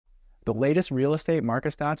The latest real estate market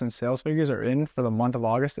stats and sales figures are in for the month of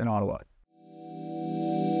August in Ottawa.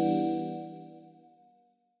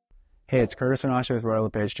 Hey, it's Curtis Sernoskie with Royal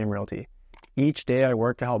LePage Team Realty. Each day I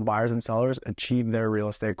work to help buyers and sellers achieve their real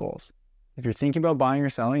estate goals. If you're thinking about buying or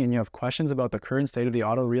selling and you have questions about the current state of the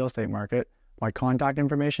Ottawa real estate market, my contact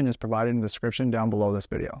information is provided in the description down below this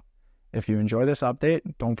video. If you enjoy this update,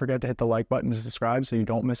 don't forget to hit the like button to subscribe so you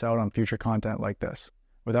don't miss out on future content like this.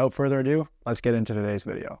 Without further ado, let's get into today's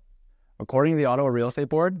video. According to the Ottawa Real Estate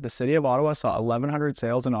Board, the City of Ottawa saw 1,100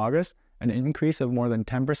 sales in August, an increase of more than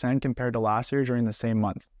 10% compared to last year during the same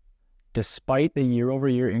month. Despite the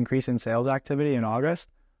year-over-year increase in sales activity in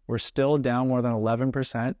August, we're still down more than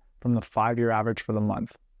 11% from the 5-year average for the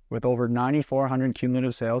month. With over 9,400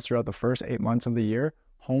 cumulative sales throughout the first 8 months of the year,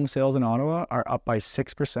 home sales in Ottawa are up by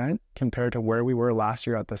 6% compared to where we were last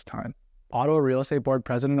year at this time. Ottawa Real Estate Board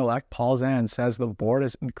President-elect Paul Zahn says the board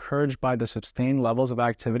is encouraged by the sustained levels of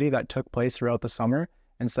activity that took place throughout the summer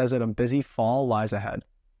and says that a busy fall lies ahead.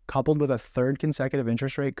 Coupled with a third consecutive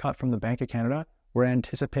interest rate cut from the Bank of Canada, we're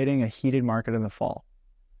anticipating a heated market in the fall.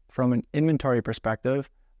 From an inventory perspective,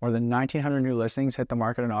 more than 1,900 new listings hit the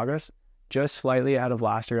market in August, just slightly ahead of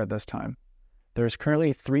last year at this time. There is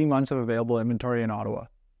currently 3 months of available inventory in Ottawa.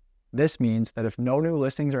 This means that if no new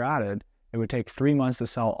listings are added, it would take 3 months to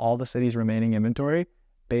sell all the city's remaining inventory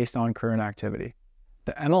based on current activity.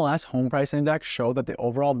 The MLS Home Price Index showed that the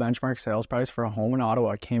overall benchmark sales price for a home in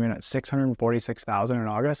Ottawa came in at $646,000 in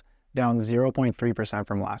August, down 0.3%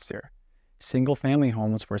 from last year. Single-family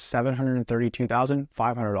homes were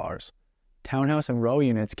 $732,500. Townhouse and row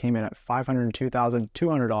units came in at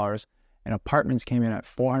 $502,200, and apartments came in at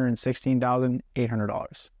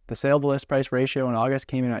 $416,800. The sale to list price ratio in August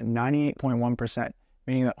came in at 98.1%,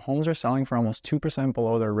 meaning that homes are selling for almost 2%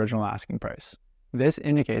 below their original asking price. This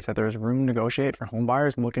indicates that there is room to negotiate for home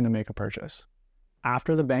buyers looking to make a purchase.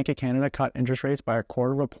 After the Bank of Canada cut interest rates by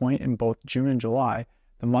 1/4 point in both June and July,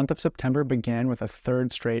 the month of September began with a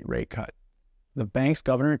third straight rate cut. The bank's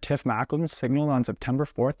Governor Tiff Macklem signaled on September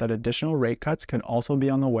 4th that additional rate cuts could also be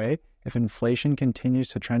on the way if inflation continues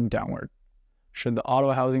to trend downward. Should the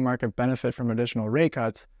Ottawa housing market benefit from additional rate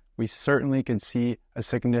cuts, we certainly could see a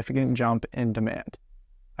significant jump in demand.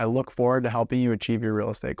 I look forward to helping you achieve your real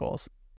estate goals.